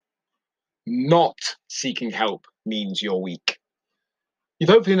Not seeking help means you're weak. You've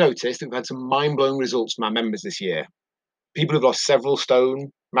hopefully noticed that we've had some mind-blowing results from our members this year. People who've lost several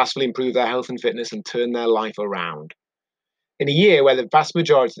stone, massively improved their health and fitness, and turned their life around. In a year where the vast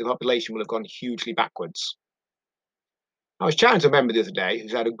majority of the population will have gone hugely backwards. I was chatting to a member the other day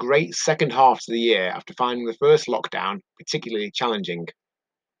who's had a great second half to the year after finding the first lockdown particularly challenging.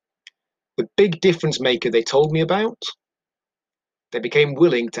 The big difference maker they told me about? They became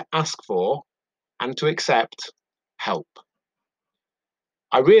willing to ask for and to accept help.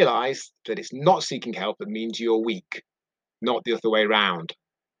 I realised that it's not seeking help that means you're weak, not the other way around.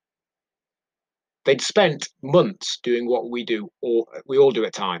 They'd spent months doing what we do, or we all do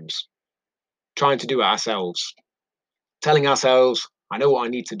at times, trying to do it ourselves, telling ourselves, I know what I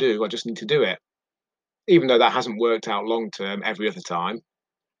need to do, I just need to do it, even though that hasn't worked out long term every other time.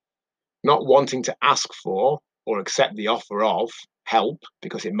 Not wanting to ask for or accept the offer of help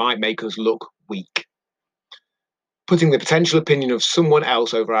because it might make us look weak. Putting the potential opinion of someone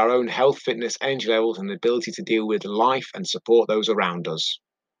else over our own health, fitness, energy levels, and the ability to deal with life and support those around us.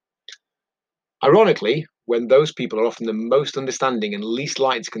 Ironically, when those people are often the most understanding and least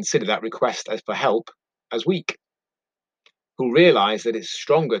likely to consider that request as for help as weak, who realise that it's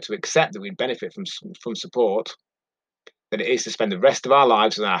stronger to accept that we benefit from support than it is to spend the rest of our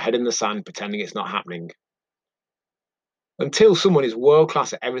lives with our head in the sand pretending it's not happening. Until someone is world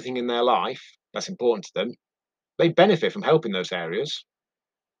class at everything in their life that's important to them, they benefit from help in those areas.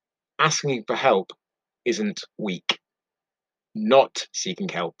 Asking for help isn't weak. Not seeking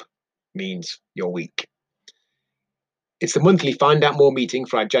help means you're weak. It's the monthly Find Out More meeting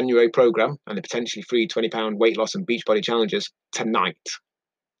for our January programme and the potentially free £20 weight loss and Beachbody challenges tonight.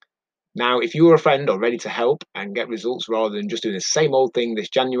 Now, if you are a friend or ready to help and get results rather than just doing the same old thing this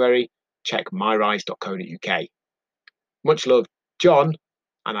January, check myrise.co.uk. Much love, John,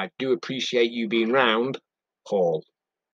 and I do appreciate you being round, Paul.